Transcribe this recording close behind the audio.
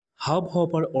Hub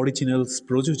hopper originals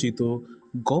প্রযোজিত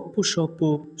গপ্পসপ্প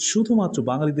শুধুমাত্র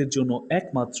বাঙালিদের জন্য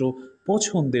একমাত্র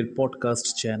পছন্দের পডকাস্ট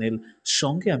চ্যানেল।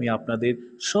 সঙ্গে আমি আপনাদের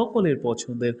সকলের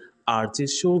পছন্দের আরজে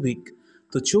সৌভিক।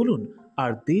 তো চলুন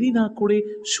আর দেরি না করে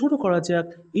শুরু করা যাক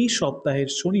এই সপ্তাহের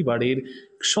শনিবারের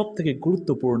সবথেকে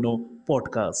গুরুত্বপূর্ণ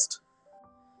পডকাস্ট।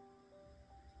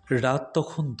 রাত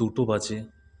তখন 2টো বাজে।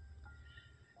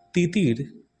 তিতির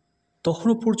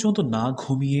তখনও পর্যন্ত না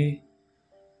ঘুমিয়ে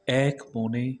এক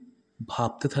মনে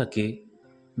ভাবতে থাকে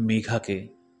মেঘাকে,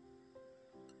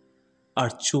 আর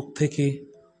চোখ থেকে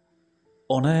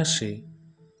অনায়াসে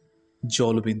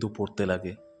জলবিন্দু পড়তে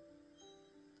লাগে।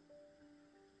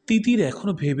 তিতির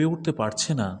এখনো ভেবে উঠতে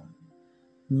পারছে না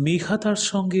মেঘা তার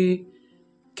সঙ্গে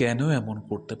কেন এমন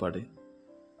করতে পারে,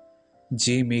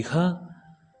 যে মেঘা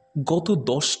গত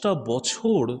 10টা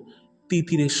বছর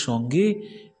তিতিরের সঙ্গে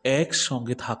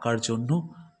একসঙ্গে থাকার জন্য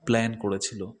প্ল্যান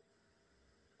করেছিল।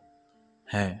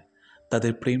 হ্যাঁ,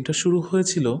 তাদের প্রেমটা শুরু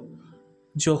হয়েছিল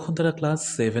যখন তারা ক্লাস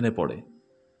 7-এ পড়ে।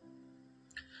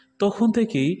 তখন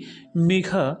থেকেই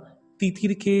মেঘা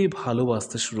তিতিরকে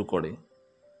ভালোবাসতে শুরু করে,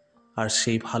 আর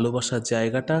সেই ভালোবাসার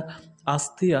জায়গাটা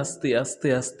আস্তে আস্তে আস্তে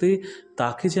আস্তে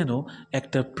তাকে যেন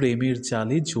একটা প্রেমের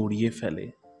জালে জড়িয়ে ফেলে।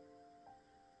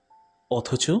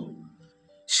 অথচ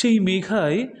সেই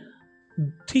মেঘায়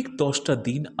ঠিক 10টা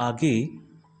দিন আগে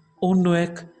অন্য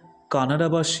এক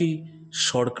কানাডাবাসী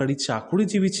সরকারি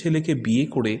চাকুরিজীবী ছেলেকে বিয়ে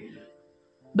করে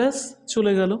ব্যাস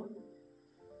চলে গেল।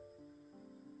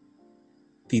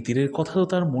 তিতিরের কথা তো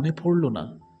তার মনে পড়ল না।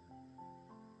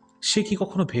 সে কি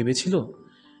কখনো ভেবেছিল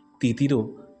তিতিরও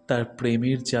তার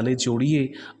প্রেমের জালে জড়িয়ে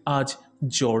আজ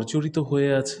জর্জরিত হয়ে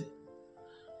আছে?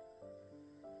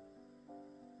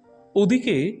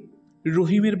 ওদিকে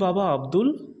রহিমের বাবা আব্দুল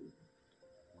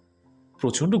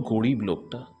প্রচণ্ড গরিব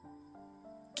লোকটা।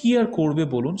 কি আর করবে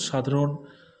বলুন, সাধারণ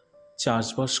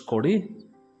চাষবাস করে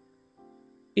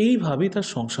এইভাবেই তার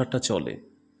সংসারটা চলে।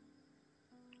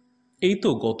 এই তো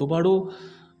গতবারও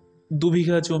 2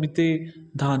 বিঘা জমিতে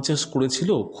ধান চাষ করেছিল,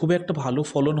 খুব একটা ভালো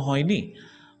ফলন হয়নি,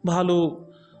 ভালো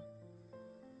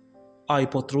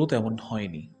আয়পত্রও তেমন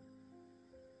হয়নি।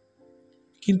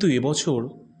 কিন্তু এবছর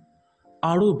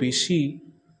আরো বেশি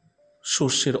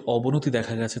শস্যের অবনতি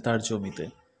দেখা গেছে তার জমিতে।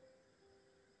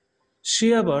 সে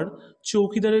আবার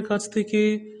চৌকিদারের কাছ থেকে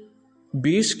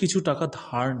বেশ কিছু টাকা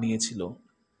ধার নিয়েছিল,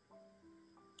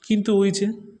 কিন্তু ওই যে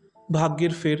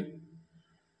ভাগ্যের ফের,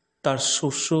 তার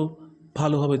শস্য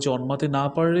ভালোভাবে জন্মাতে না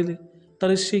পারলে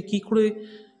তাহলে সে কি করে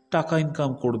টাকা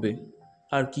ইনকাম করবে,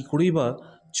 আর কি করেই বা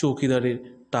চৌকিদারের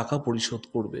টাকা পরিশোধ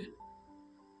করবে?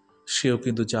 সেও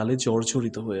কিন্তু জালে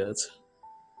জর্জরিত হয়ে আছে।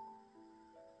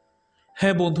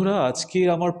 হ্যাঁ বন্ধুরা, আজকে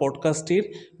আমার পডকাস্টের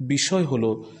বিষয় হলো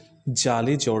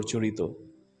জালে জর্জরিত।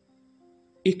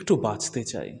 একটু বাঁচতে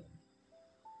চাই।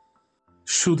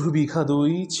 শুধু 2 বিঘা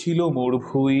ছিল মোর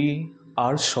ভুই,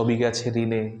 আর সবই গেছে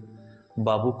দিলে।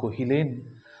 বাবু কহিলেন,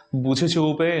 বুঝে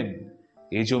চৌপেন,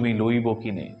 এ জমি লইব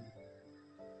কিনে।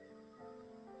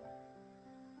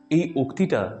 এই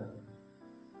উক্তিটা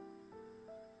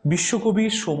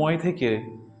বিশ্বকবির সময় থেকে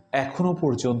এখনো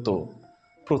পর্যন্ত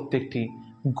প্রত্যেকটি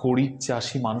গরিব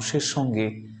চাষি মানুষের সঙ্গে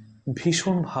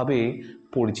ভীষণভাবে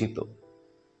পরিচিত।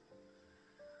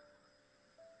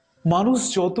 মানুষ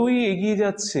যতই এগিয়ে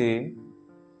যাচ্ছে,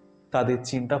 তাদের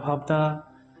চিন্তাভাবনা,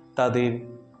 তাদের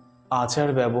আচার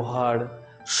ব্যবহার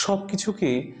সব কিছুকে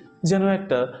যেন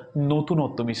একটা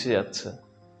নতুনত্ব মিশে যাচ্ছে।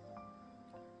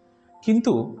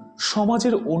 কিন্তু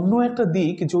সমাজের অন্য একটা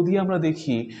দিক যদি আমরা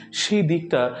দেখি, সেই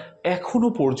দিকটা এখনো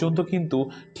পর্যন্ত কিন্তু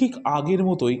ঠিক আগের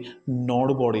মতোই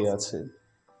নড়বড়ে আছে।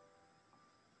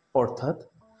 অর্থাৎ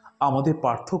আমাদের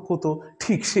পার্থক্য তো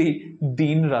ঠিক সেই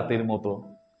দিন রাতের মতো।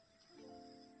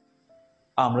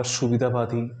 আমরা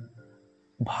সুবিধাবাদী,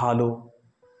 ভালো,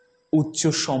 উচ্চ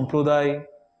সম্প্রদায়,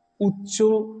 উচ্চ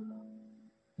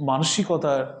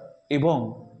মানসিকতার এবং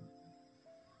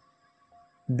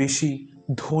বেশি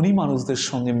ধনী মানুষদের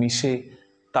সঙ্গে মিশে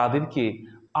তাদেরকে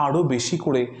আরো বেশি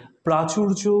করে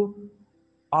প্রাচুর্য,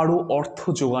 আরো অর্থ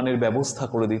যোগানের ব্যবস্থা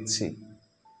করে দিচ্ছি।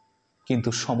 কিন্তু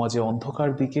সমাজে অন্ধকার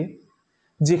দিকে,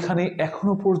 যেখানে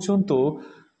এখনো পর্যন্ত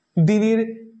দিনের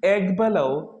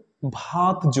একবেলাও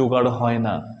ভাত জোগাড় হয়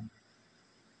না,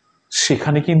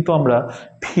 সেখানে কিন্তু আমরা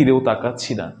ফিরেও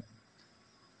তাকাচ্ছি না,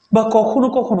 বা কখনো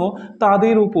কখনো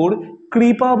তাদের উপর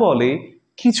কৃপা বলে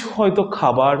কিছু হয়তো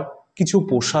খাবার, কিছু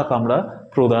পোশাক আমরা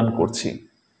প্রদান করছি।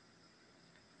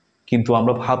 কিন্তু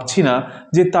আমরা ভাবছি না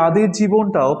যে তাদের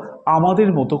জীবনটাও আমাদের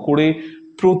মতো করে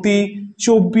প্রতি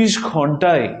 24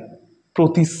 ঘন্টায়,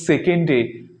 প্রতি সেকেন্ডে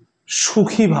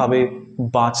সুখীভাবে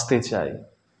বাঁচতে চায়।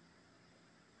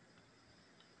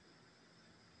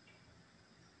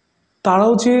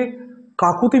 তারাও যে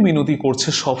কাকুতি মিনতি করছে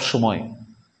সব সময়,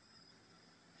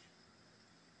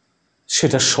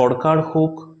 সেটা সরকার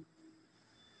হোক,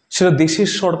 সেটা দেশের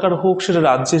সরকার হোক, সেটা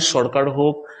রাজ্যের সরকার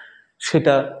হোক,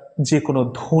 সেটা যে কোনো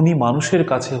ধনী মানুষের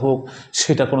কাছে হোক,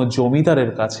 সেটা কোনো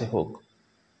জমিদারের কাছে হোক।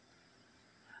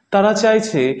 তারা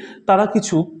চাইছে তারা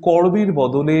কিছু কর্মের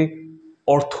বদলে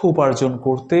অর্থ উপার্জন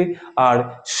করতে, আর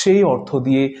সেই অর্থ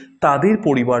দিয়ে তাদের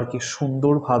পরিবারকে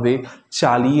সুন্দরভাবে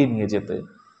চালিয়ে নিয়ে যেতে।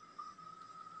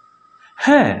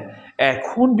 হ্যাঁ,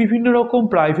 এখন বিভিন্ন রকম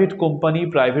প্রাইভেট কোম্পানি,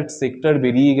 প্রাইভেট সেক্টর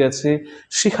বেরিয়ে গেছে,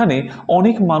 সেখানে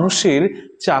অনেক মানুষের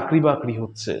চাকরি বাকরি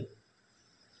হচ্ছে।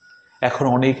 এখন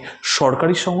অনেক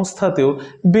সরকারি সংস্থাতেও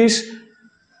বেশ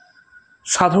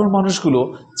সাধারণ মানুষগুলো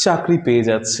চাকরি পেয়ে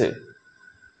যাচ্ছে।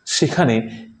 সেখানে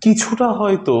কিছুটা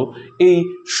হয়তো এই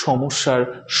সমস্যার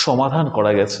সমাধান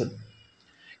করা গেছে,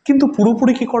 কিন্তু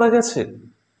পুরোপুরি কি করা গেছে?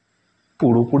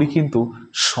 পুরোপুরি কিন্তু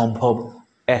সম্ভব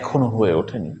এখনো হয়ে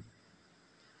ওঠেনি।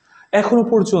 এখনো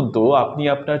পর্যন্ত আপনি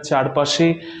আপনার চারপাশে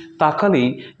তাকালেই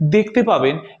দেখতে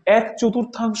পাবেন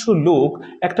 1/4 লোক,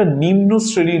 একটা নিম্ন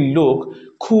শ্রেণীর লোক,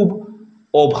 খুব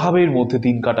অভাবের মধ্যে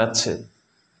দিন কাটাচ্ছে।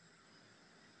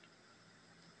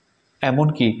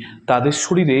 এমনকি তাদের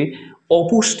শরীরে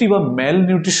অপুষ্টি বা ম্যাল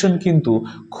নিউট্রিশন কিন্তু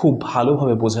খুব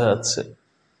ভালোভাবে বোঝা যাচ্ছে।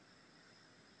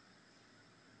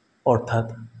 অর্থাৎ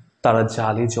তারা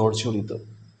জালে জর্জরিত।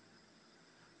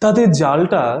 তাদের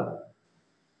জালটা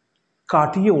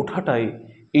কাটিয়ে ওঠাটাই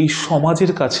এই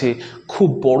সমাজের কাছে খুব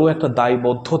বড় একটা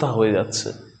দায়বদ্ধতা হয়ে যাচ্ছে।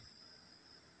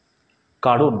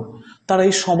 কারণ তারা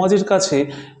এই সমাজের কাছে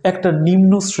একটা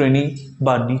নিম্ন শ্রেণী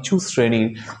বা নিচু শ্রেণীর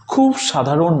খুব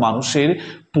সাধারণ মানুষের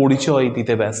পরিচয়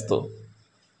দিতে ব্যস্ত।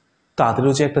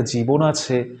 তাদেরও যে একটা জীবন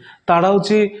আছে, তারাও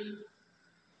যে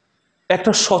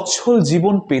একটা সচ্ছল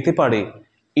জীবন পেতে পারে,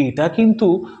 এটা কিন্তু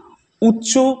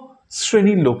উচ্চ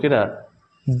শ্রেণীর লোকেরা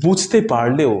বুঝতে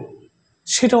পারলেও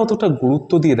সেটা অতটা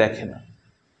গুরুত্ব দিয়ে দেখে না,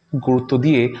 গুরুত্ব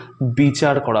দিয়ে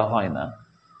বিচার করা হয় না।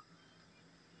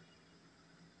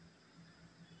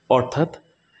 অর্থাৎ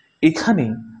এখানে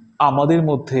আমাদের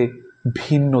মধ্যে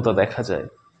ভিন্নতা দেখা যায়।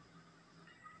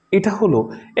 এটা হলো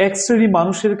এক শ্রেণী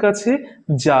মানুষের কাছে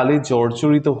জালে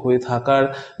জর্জরিত হয়ে থাকার,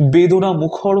 বেদনা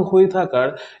মুখর হয়ে থাকার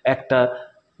একটা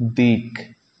দিক।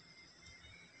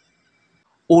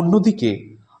 অন্যদিকে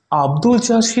আব্দুল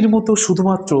চাষির মতো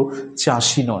শুধুমাত্র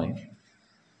চাষি নয়,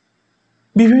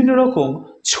 বিভিন্ন রকম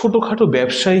ছোটখাটো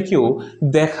ব্যবসায়ীকেও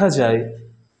দেখা যায়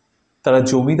তারা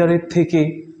জমিদারের থেকে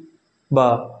বা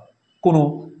কোনো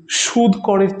সুদ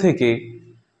করের থেকে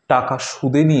টাকা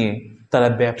সুদে নিয়ে তারা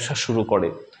ব্যবসা শুরু করে।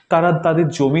 তারা তাদের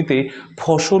জমিতে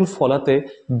ফসল ফলাতে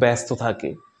ব্যস্ত থাকে,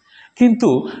 কিন্তু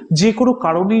যে কোনো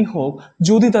কারণেই হোক,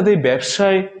 যদি তাদের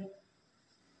ব্যবসায়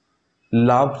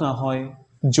লাভ না হয়,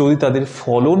 যদি তাদের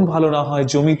ফলন ভালো না হয়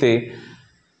জমিতে,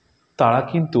 তারা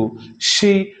কিন্তু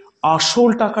সেই আসল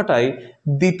টাকাটাই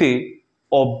দিতে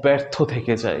অব্যর্থ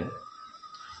থেকে যায়।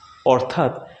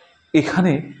 অর্থাৎ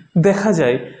এখানে দেখা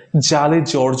যায় জালে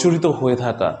জর্জরিত হয়ে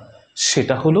থাকা,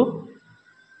 সেটা হলো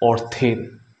অর্থের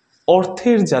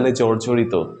অর্থের জালে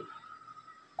জর্জরিত।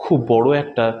 খুব বড়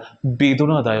একটা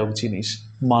বেদনাদায়ক জিনিস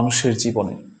মানুষের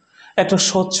জীবনে। একটা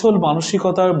সচ্ছল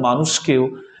মানসিকতার মানুষকেও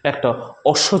একটা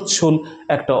অসচ্ছল,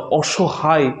 একটা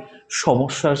অসহায়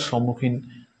সমস্যার সম্মুখীন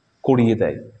করিয়ে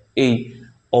দেয় এই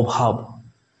অভাব,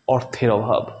 অর্থের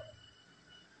অভাব।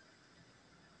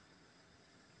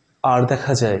 আর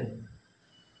দেখা যায়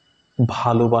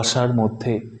ভালোবাসার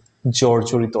মধ্যে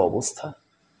জর্জরিত অবস্থা।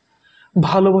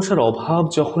 ভালোবাসার অভাব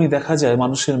যখনই দেখা যায়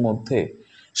মানুষের মধ্যে,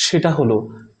 সেটা হলো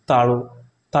তারও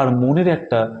তার মনের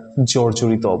একটা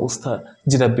জর্জরিত অবস্থা,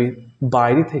 যেটা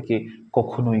বাইরে থেকে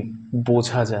কখনোই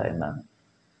বোঝা যায় না।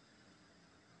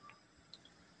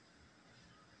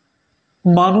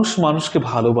 মানুষ মানুষকে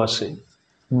ভালোবাসে,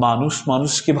 মানুষ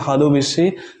মানুষকে ভালোবেসে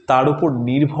তার উপর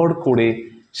নির্ভর করে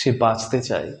সে বাঁচতে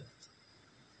চায়।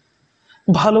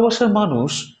 ভালোবাসার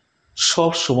মানুষ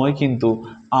সব সময় কিন্তু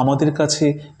আমাদের কাছে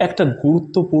একটা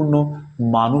গুরুত্বপূর্ণ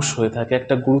মানুষ হয়ে থাকে,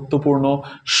 একটা গুরুত্বপূর্ণ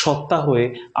সত্তা হয়ে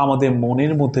আমাদের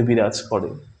মনের মধ্যে বিরাজ করে।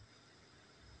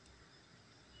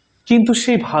 কিন্তু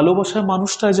সেই ভালোবাসার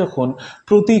মানুষটা যখন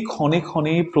প্রতি ক্ষণে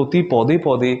ক্ষণে, প্রতি পদে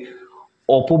পদে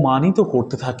অপমানিত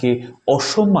করতে থাকে,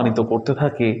 অসম্মানিত করতে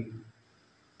থাকে,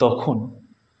 তখন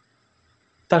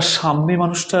তার সামনে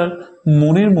মানুষটার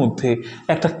মনের মধ্যে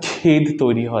একটা খেদ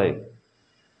তৈরি হয়,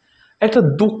 একটা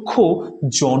দুঃখ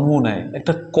জন্ম নেয়,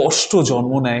 একটা কষ্ট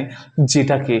জন্ম নেয়,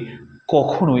 যেটাকে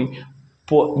কখনোই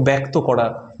ব্যক্ত করা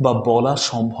বা বলা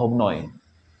সম্ভব নয়।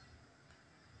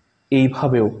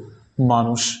 এইভাবেও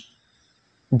মানুষ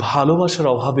ভালোবাসার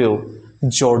অভাবেও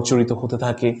জর্জরিত হতে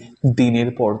থাকে দিনের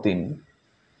পর দিন।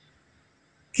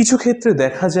 কিছু ক্ষেত্রে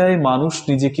দেখা যায় মানুষ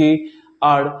নিজেকে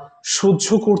আর সহ্য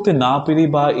করতে না পেরে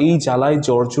বা এই জ্বালায়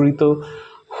জর্জরিত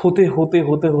হতে হতে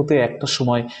হতে হতে একটা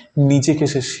সময় নিজেকে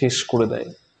সে শেষ করে দেয়,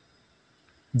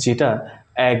 যেটা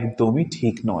একদমই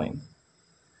ঠিক নয়।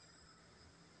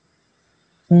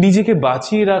 নিজেকে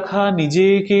বাঁচিয়ে রাখা,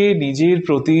 নিজেকে নিজের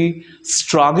প্রতি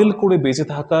স্ট্রাগল করে বেঁচে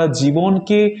থাকা,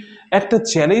 জীবনকে একটা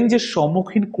চ্যালেঞ্জের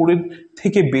সম্মুখীন করে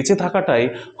থেকে বেঁচে থাকাটাই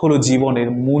হলো জীবনের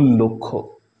মূল লক্ষ্য।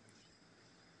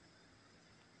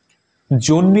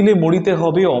 জন্মিলে মরিতে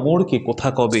হবে, অমরকে কোথা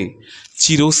কবে,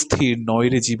 চিরস্থির নয়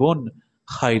রে জীবন,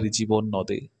 হায় রে জীবন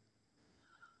নদে।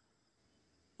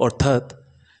 অর্থাৎ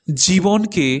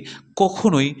জীবনকে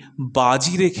কখনোই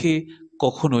বাজি রেখে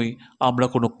কখনোই আমরা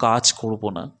কোনো কাজ করব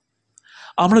না।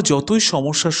 আমরা যতই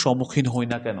সমস্যার সম্মুখীন হই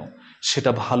না কেন,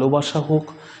 সেটা ভালোবাসা হোক,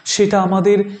 সেটা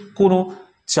আমাদের কোনো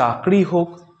চাকরি হোক,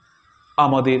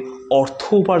 আমাদের অর্থ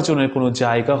উপার্জনের কোনো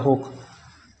জায়গা হোক,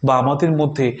 বা আমাদের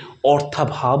মধ্যে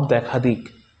অর্থাভাব দেখা দিক,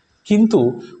 কিন্তু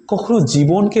কখনো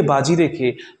জীবনকে বাজি রেখে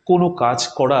কোনো কাজ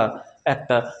করা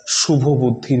একটা শুভ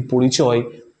বুদ্ধির পরিচয়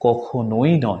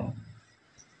কখনোই নয়।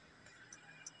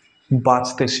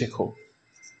 বাঁচতে শেখো,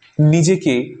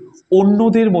 নিজেকে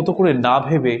অন্যদের মতো করে না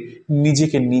ভেবে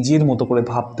নিজেকে নিজের মতো করে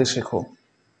ভাবতে শেখো।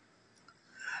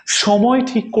 সময়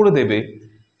ঠিক করে দেবে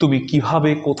তুমি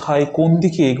কিভাবে, কোথায়, কোন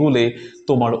দিকে এগোলে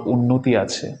তোমার উন্নতি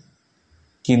আছে।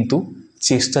 কিন্তু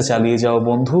চেষ্টা চালিয়ে যাও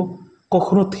বন্ধু,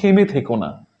 কখনো থেমে থেকো না,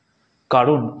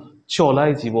 কারণ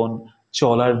চলাই জীবন,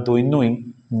 চলার দৈন্যই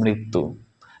মৃত্যু।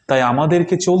 তাই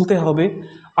আমাদেরকে চলতে হবে,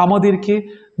 আমাদেরকে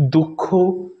দুঃখ,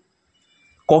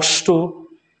 কষ্ট,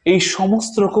 এই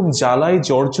সমস্ত রকম জ্বালায়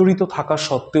জর্জরিত থাকা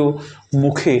সত্ত্বেও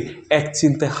মুখে এক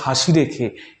চিলতে হাসি রেখে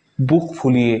বুক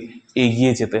ফুলিয়ে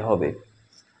এগিয়ে যেতে হবে।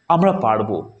 আমরা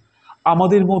পারবো।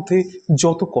 আমাদের মধ্যে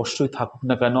যত কষ্টই থাকুক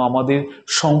না কেন, আমাদের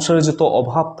সংসারে যত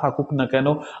অভাব থাকুক না কেন,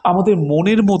 আমাদের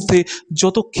মনের মধ্যে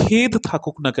যত খেদ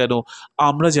থাকুক না কেন,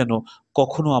 আমরা যেন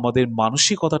কখনো আমাদের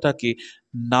মানসিকতাটাকে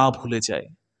না ভুলে যাই।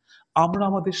 আমরা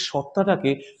আমাদের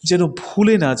সত্তাটাকে যেন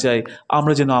ভুলে না যাই।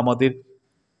 আমরা যেন আমাদের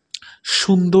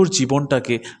সুন্দর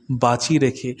জীবনটাকে বাঁচিয়ে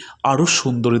রেখে আরো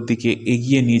সুন্দরের দিকে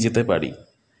এগিয়ে নিয়ে যেতে পারি।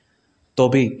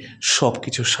 তবেই সব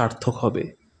কিছু সার্থক হবে।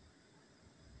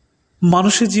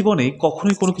 মানুষের জীবনে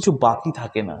কখনোই কোনো কিছু বাকি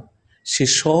থাকে না, সে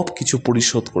সব কিছু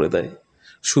পরিশোধ করে দেয়,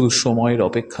 শুধু সময়ের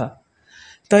অপেক্ষা।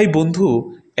 তাই বন্ধু,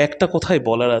 একটা কথাই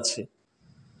বলার আছে,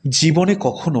 জীবনে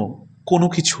কখনো কোনো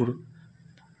কিছুর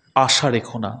আশা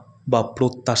রেখো না বা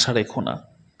প্রত্যাশা রেখো না।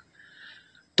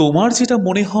 তোমার যেটা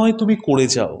মনে হয় তুমি করে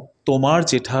যাও, তোমার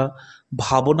যেটা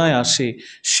ভাবনায় আসে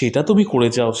সেটা তুমি করে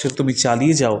যাও, সেটা তুমি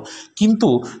চালিয়ে যাও, কিন্তু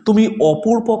তুমি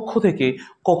অপর পক্ষ থেকে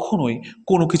কখনোই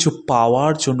কোনো কিছু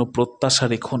পাওয়ার জন্য প্রত্যাশা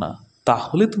রেখো না,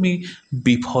 তাহলে তুমি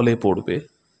বিফলে পড়বে।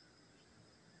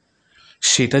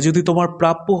 সেটা যদি তোমার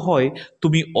প্রাপ্য হয়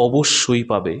তুমি অবশ্যই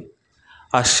পাবে,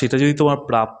 আর সেটা যদি তোমার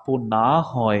প্রাপ্য না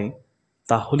হয়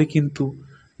তাহলে কিন্তু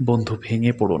বন্ধু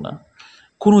ভেঙে পড়ো না,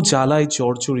 কোনো জ্বালায়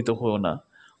জর্জরিত হও না,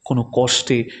 কোনো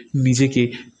কষ্টে নিজেকে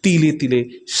তিলে তিলে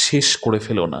শেষ করে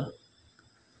ফেলো না।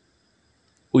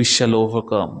 We shall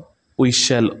overcome, we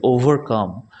shall overcome,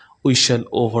 we shall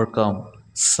overcome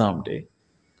someday.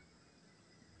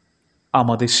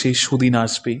 আমাদের সেই সুদিন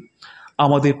আসবেই,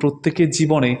 আমাদের প্রত্যেকের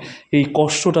জীবনে এই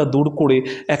কষ্টটা দূর করে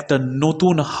একটা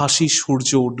নতুন হাসি সূর্য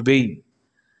উঠবেই,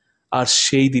 আর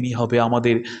সেই দিনই হবে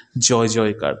আমাদের জয়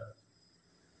জয়কার।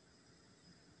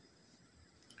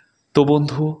 তো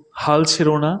বন্ধু, হাল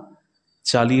ছেড়ো না,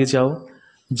 চালিয়ে যাও,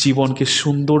 জীবনকে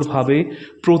সুন্দরভাবে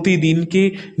প্রতিদিনকে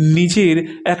নিজের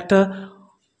একটা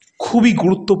খুবই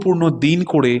গুরুত্বপূর্ণ দিন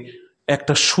করে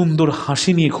একটা সুন্দর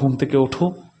হাসি নিয়ে ঘুম থেকে ওঠো।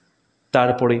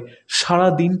 তারপরে সারা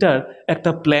দিনটার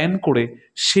একটা প্ল্যান করে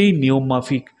সেই নিয়ম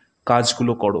মাফিক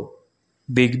কাজগুলো করো।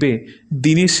 দেখবে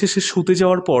দিনের শেষে শুতে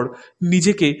যাওয়ার পর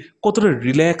নিজেকে কতটা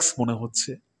রিল্যাক্স মনে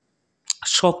হচ্ছে।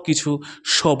 সব কিছু,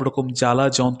 সব রকম জ্বালা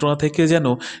যন্ত্রণা থেকে যেন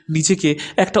নিজেকে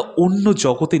একটা অন্য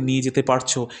জগতে নিয়ে যেতে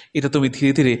পারছো, এটা তুমি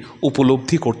ধীরে ধীরে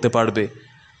উপলব্ধি করতে পারবে।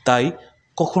 তাই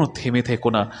কখনো থেমে থেকো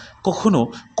না, কখনো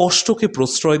কষ্টকে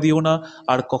প্রশ্রয় দিও না,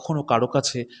 আর কখনো কারো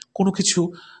কাছে কোনো কিছু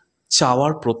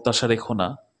চাওয়ার প্রত্যাশা রেখো না।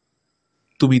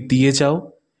 তুমি দিয়ে যাও,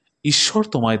 ঈশ্বর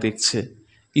তোমায় দেখছে,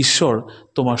 ঈশ্বর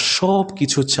তোমার সব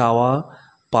কিছু চাওয়া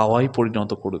পাওয়ায়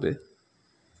পরিণত করবে।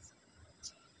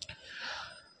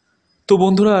 তো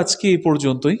বন্ধুরা, আজকে এই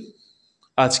পর্যন্তই।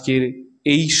 আজকের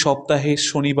এই সপ্তাহের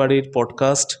শনিবারের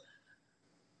পডকাস্ট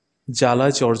জ্বালা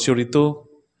জর্জরিত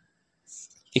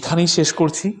এখানেই শেষ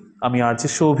করছি। আমি আরজে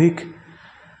সৌভিক।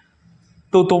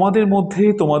 তো তোমাদের মধ্যে,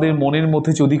 তোমাদের মনের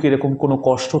মধ্যে যদি এরকম কোনো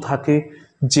কষ্ট থাকে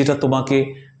যেটা তোমাকে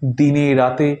দিনে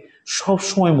রাতে সব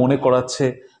সময় মনে করাচ্ছে,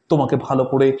 তোমাকে ভালো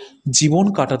করে জীবন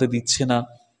কাটাতে দিচ্ছে না,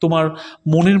 তোমার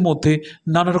মনের মধ্যে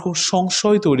নানা রকম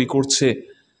সংশয় তৈরি করছে,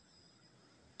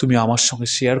 তুমি আমার সঙ্গে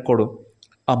শেয়ার করো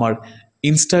আমার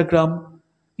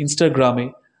ইনস্টাগ্রামে।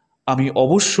 আমি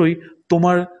অবশ্যই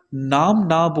তোমার নাম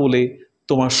না বলে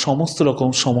তোমার সমস্ত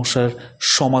রকম সমস্যার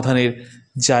সমাধানের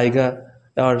জায়গা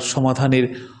আর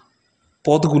সমাধানের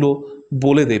পথগুলো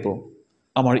বলে দেব।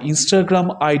 আমার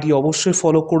ইনস্টাগ্রাম আইডি অবশ্যই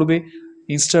ফলো করবে।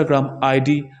 Instagram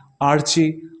ID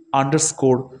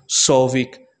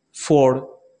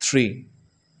RJ_Souvik43।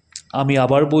 আমি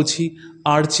আবার বলছি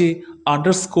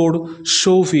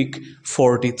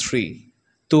RJ_Souvik43।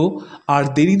 তো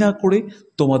আর দেরি না করে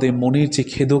তোমাদের মনের যে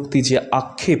খেদোক্তি, যে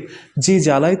আক্ষেপ, যে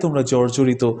জ্বালায় তোমরা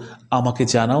জর্জরিত আমাকে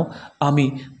জানাও,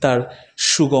 আমি তার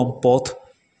সুগম পথ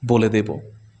বলে দেব।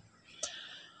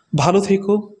 ভালো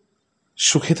থেকো,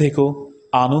 সুখে থেকো,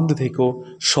 আনন্দে থেকো,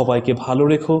 সবাইকে ভালো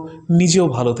রেখো, নিজেও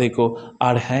ভালো থেকো।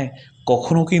 আর হ্যাঁ,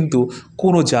 কখনো কিন্তু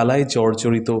কোনো জ্বালায়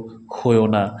জর্জরিত হয়েও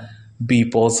না।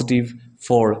 B positive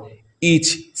for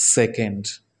each second.